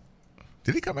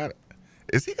 Did he come out?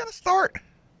 Is he gonna start?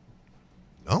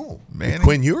 No. Manning?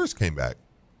 Quinn Ewers came back.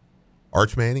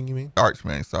 Arch Manning, you mean? Arch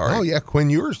Manning, sorry. Oh, yeah, Quinn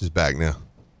Ewers is back now.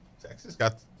 Texas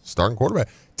got starting quarterback.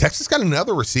 Texas got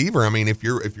another receiver. I mean, if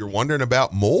you're wondering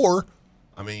about Moore,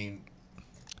 I mean,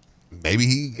 maybe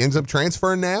he ends up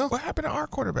transferring now. What happened to our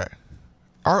quarterback?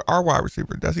 Our wide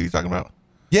receiver. That's who you're talking about?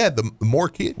 Yeah, the Moore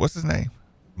kid. What's his name?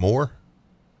 Moore.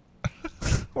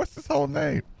 What's his whole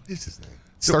name? What's his name?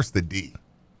 Starts with the D.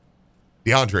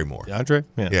 DeAndre Moore. DeAndre?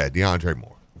 Yeah, DeAndre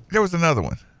Moore. There was another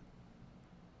one.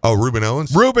 Oh, Reuben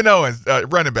Owens?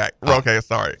 Running back. Okay,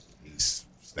 sorry. He's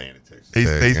staying at Texas He's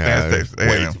Tech. staying at Texas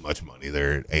Way A&M. too much money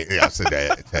there. I said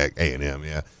that at Tech, A&M,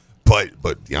 yeah. But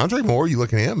DeAndre Moore, you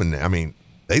look at him, and I mean,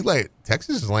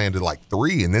 Texas has landed like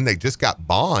 3, and then they just got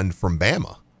Bond from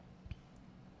Bama.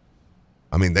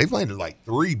 I mean, they've landed like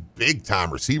 3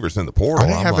 big-time receivers in the portal.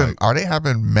 Are they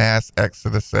having mass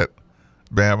exodus at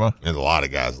Bama? There's a lot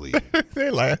of guys leaving. They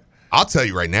laugh. I'll tell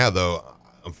you right now, though,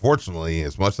 unfortunately,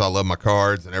 as much as I love my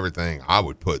Cards and everything, I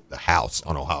would put the house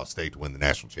on Ohio State to win the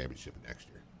national championship next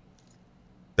year.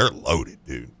 They're loaded,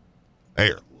 dude.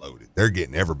 They are loaded. They're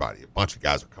getting everybody. A bunch of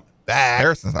guys are coming back.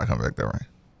 Harrison's not coming back there, right?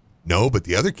 No, but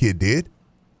the other kid did.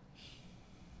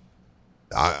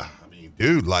 I mean,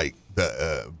 dude, like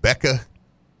the Becca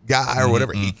guy or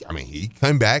whatever. He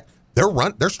came back.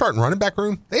 They're starting running back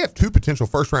room. They have 2 potential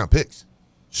first-round picks.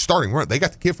 Starting run. They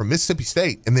got the kid from Mississippi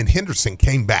State, and then Henderson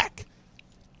came back.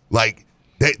 Like,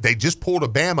 they just pulled a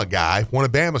Bama guy, one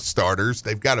of Bama's starters.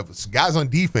 They've got guys on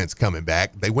defense coming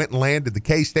back. They went and landed the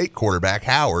K-State quarterback,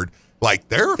 Howard. Like,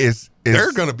 they're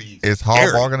going to be Is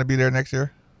Harbaugh going to be there next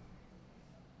year?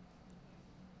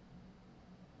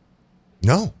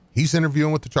 No. He's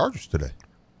interviewing with the Chargers today.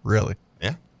 Really?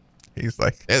 Yeah. He's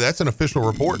like, yeah, that's an official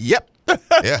report. Yep.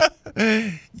 Yeah.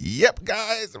 Yep,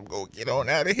 guys, I'm going to get on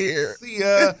out of here. See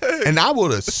ya. And I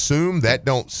would assume that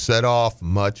don't set off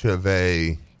much of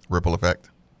a ripple effect.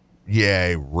 Yeah,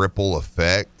 a ripple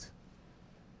effect.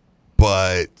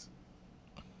 But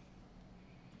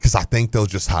because I think they'll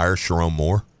just hire Sharon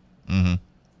Moore. Mm-hmm.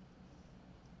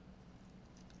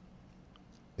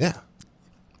 Yeah.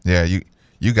 Yeah,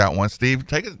 you got one, Steve.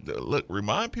 Take it. Look,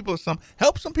 remind people of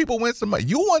help some people win some money.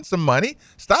 You won some money.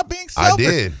 Stop being selfish.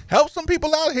 I did. Help some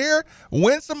people out here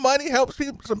win some money. Help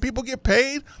some people get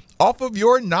paid off of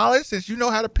your knowledge, since you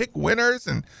know how to pick winners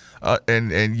and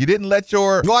you didn't let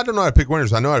your. Well, I don't know how to pick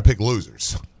winners. I know how to pick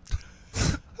losers.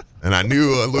 And I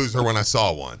knew a loser when I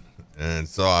saw one, and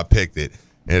so I picked it.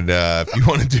 And if you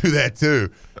want to do that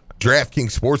too,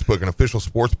 DraftKings Sportsbook, an official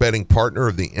sports betting partner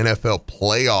of the NFL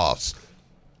playoffs,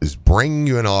 is bringing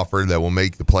you an offer that will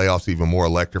make the playoffs even more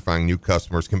electrifying. New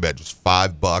customers can bet just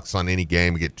 $5 on any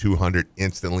game and get $200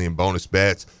 instantly in bonus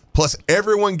bets. Plus,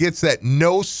 everyone gets that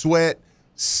no sweat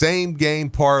same game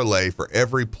parlay for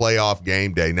every playoff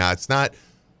game day. Now, it's not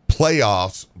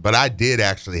playoffs, but I did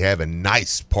actually have a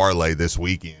nice parlay this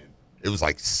weekend. It was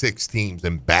like 6 teams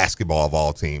in basketball of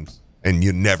all teams, and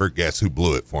you never guess who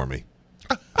blew it for me.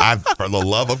 For the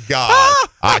love of God,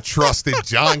 I trusted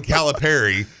John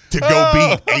Calipari to go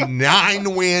beat a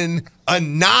 9-win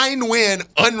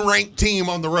unranked team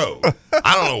on the road.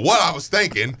 I don't know what I was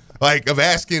thinking, like of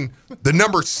asking the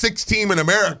number 6 team in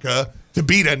America to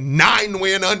beat a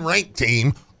 9-win unranked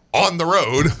team on the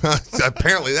road.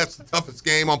 Apparently, that's the toughest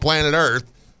game on planet Earth.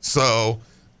 So,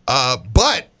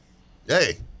 but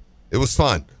hey, it was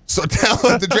fun. So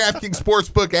download the DraftKings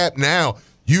Sportsbook app now.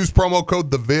 Use promo code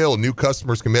THEVILLE. New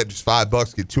customers can bet just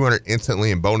 $5, get $200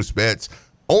 instantly in bonus bets.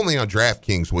 Only on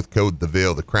DraftKings with code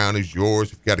THEVILLE. The crown is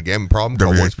yours. If you've got a gambling problem,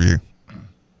 call WHB.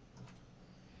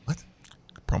 What?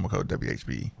 Promo code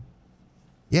WHB.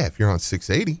 Yeah, if you're on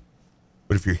 680.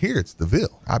 But if you're here, it's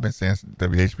THEVILLE. I've been saying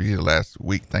WHB the last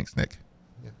week. Thanks, Nick.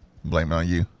 Yeah. Blame it on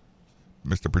you,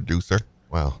 Mr. Producer.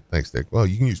 Wow. Thanks, Nick. Well,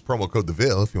 you can use promo code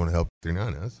THEVILLE if you want to help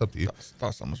 39. That's up to you.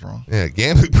 Thought something was wrong. Yeah,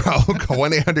 gambling problem. Call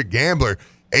 1-800-GAMBLER.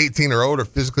 18 or older,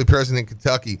 physically present in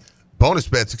Kentucky. Bonus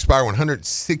bets expire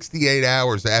 168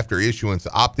 hours after issuance.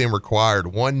 Opt-in required.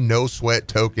 1 no-sweat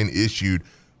token issued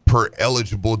per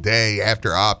eligible day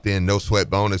after opt-in. No-sweat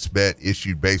bonus bet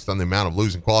issued based on the amount of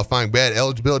losing qualifying bet.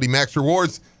 Eligibility, max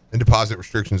rewards, and deposit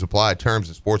restrictions apply. Terms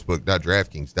at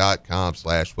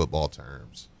sportsbook.draftkings.com/football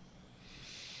terms.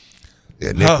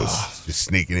 Yeah, Nick was just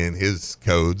sneaking in his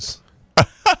codes.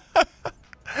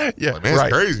 Yeah, like, man, right.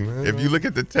 It's crazy, man. If you look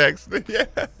at the text, yeah.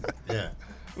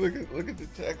 Look at the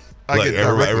text.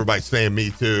 Everybody's saying me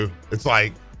too. It's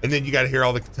like, and then you got to hear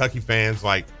all the Kentucky fans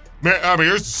like, man, I mean,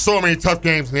 there's so many tough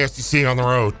games in the SEC on the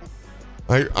road.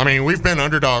 I mean, we've been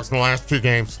underdogs in the last 2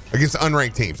 games against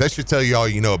unranked teams. That should tell you all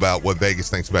you know about what Vegas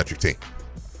thinks about your team.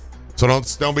 So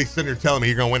don't be sitting there telling me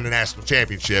you're going to win the national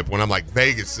championship when I'm like,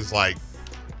 Vegas is like,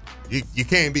 you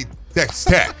can't beat Texas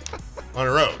Tech on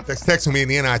the road. Texas Tech's going to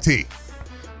be in the NIT.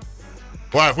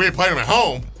 Well, if we had played them at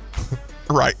home.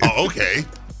 Right. Oh, okay.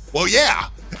 Well, yeah.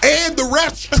 And the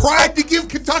refs tried to give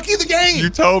Kentucky the game. You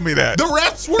told me that. The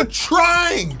refs were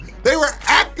trying. They were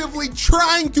actively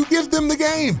trying to give them the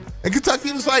game. And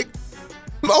Kentucky was like,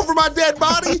 over my dead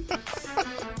body.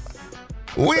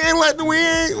 We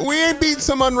ain't beating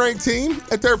some unranked team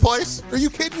at their place. Are you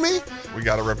kidding me? We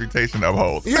got a reputation to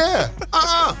uphold. Yeah.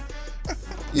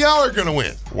 Y'all are going to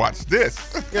win. Watch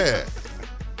this. Yeah.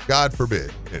 God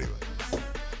forbid. Anyway.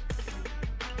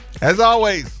 As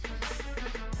always,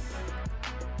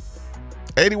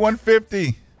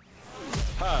 8150.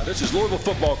 Hi, this is Louisville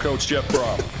football coach Jeff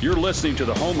Brobb. You're listening to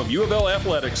the home of U of L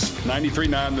Athletics,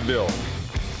 93.9 The Ville.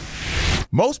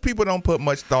 Most people don't put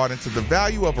much thought into the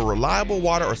value of a reliable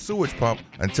water or sewage pump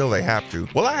until they have to.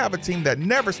 Well, I have a team that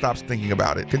never stops thinking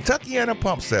about it. Kentuckiana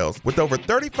Pump Sales. With over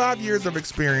 35 years of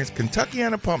experience,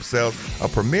 Kentuckiana Pump Sales, a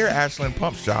premier Ashland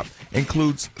pump shop,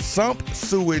 includes sump,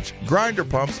 sewage, grinder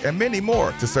pumps, and many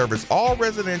more to service all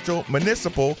residential,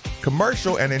 municipal,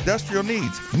 commercial, and industrial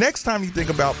needs. Next time you think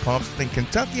about pumps, think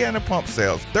Kentuckiana Pump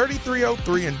Sales,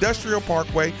 3303 Industrial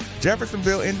Parkway,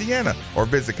 Jeffersonville, Indiana, or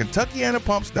visit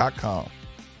KentuckianaPumps.com.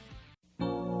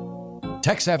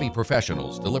 Tech-savvy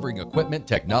professionals delivering equipment,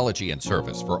 technology, and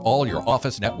service for all your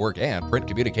office, network, and print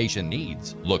communication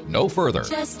needs. Look no further.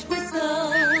 Just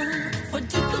whistle for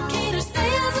Duplicator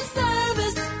Sales and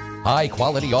Service.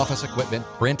 High-quality office equipment,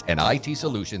 print, and IT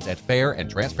solutions at fair and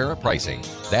transparent pricing.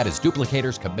 That is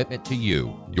Duplicator's commitment to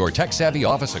you. Your tech-savvy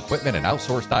office equipment and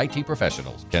outsourced IT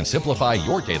professionals can simplify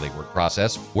your daily work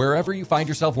process wherever you find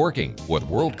yourself working with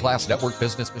world-class network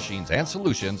business machines and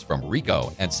solutions from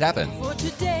Ricoh and Savin. For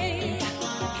today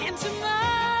and tomorrow.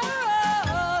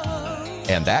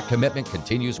 And that commitment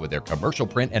continues with their commercial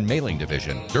print and mailing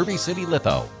division, Derby City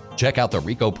Litho. Check out the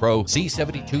Ricoh Pro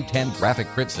Z7210 graphic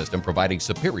print system providing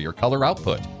superior color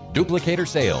output. Duplicator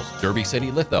Sales, Derby City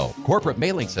Litho, Corporate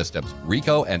Mailing Systems,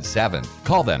 Ricoh, and Savin.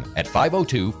 Call them at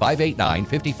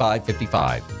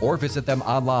 502-589-5555 or visit them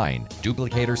online,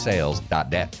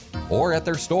 duplicatorsales.net, or at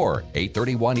their store,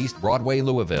 831 East Broadway,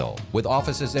 Louisville, with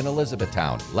offices in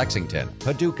Elizabethtown, Lexington,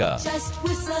 Paducah. Just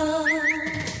whistle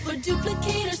for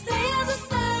Duplicator Sales and Service.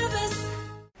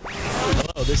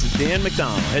 Hello, this is Dan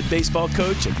McDonald, head baseball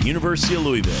coach at the University of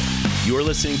Louisville. You are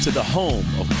listening to the home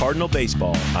of Cardinal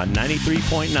Baseball on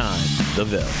 93.9 The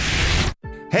Ville.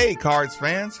 Hey, Cards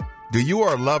fans. Do you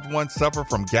or a loved one suffer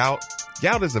from gout?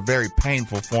 Gout is a very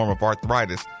painful form of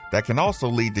arthritis that can also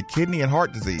lead to kidney and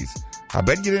heart disease. I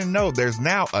bet you didn't know there's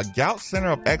now a Gout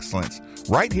Center of Excellence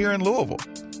right here in Louisville.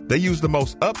 They use the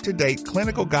most up-to-date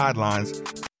clinical guidelines.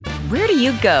 Where do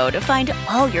you go to find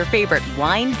all your favorite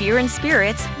wine, beer, and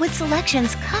spirits with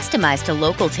selections customized to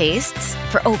local tastes?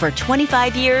 For over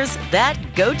 25 years, that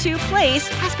go-to place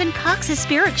has been Cox's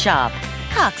Spirit Shop.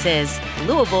 Cox's,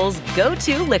 Louisville's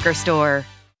go-to liquor store.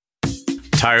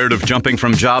 Tired of jumping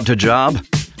from job to job?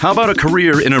 How about a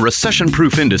career in a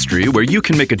recession-proof industry where you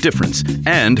can make a difference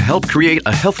and help create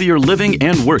a healthier living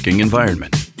and working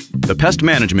environment? The pest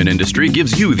management industry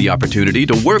gives you the opportunity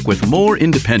to work with more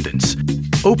independence.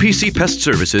 OPC Pest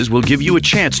Services will give you a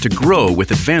chance to grow with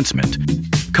advancement.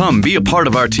 Come be a part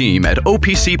of our team at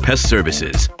OPC Pest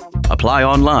Services. Apply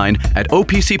online at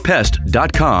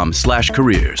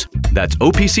opcpest.com/careers. That's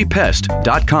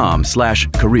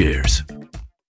opcpest.com/careers.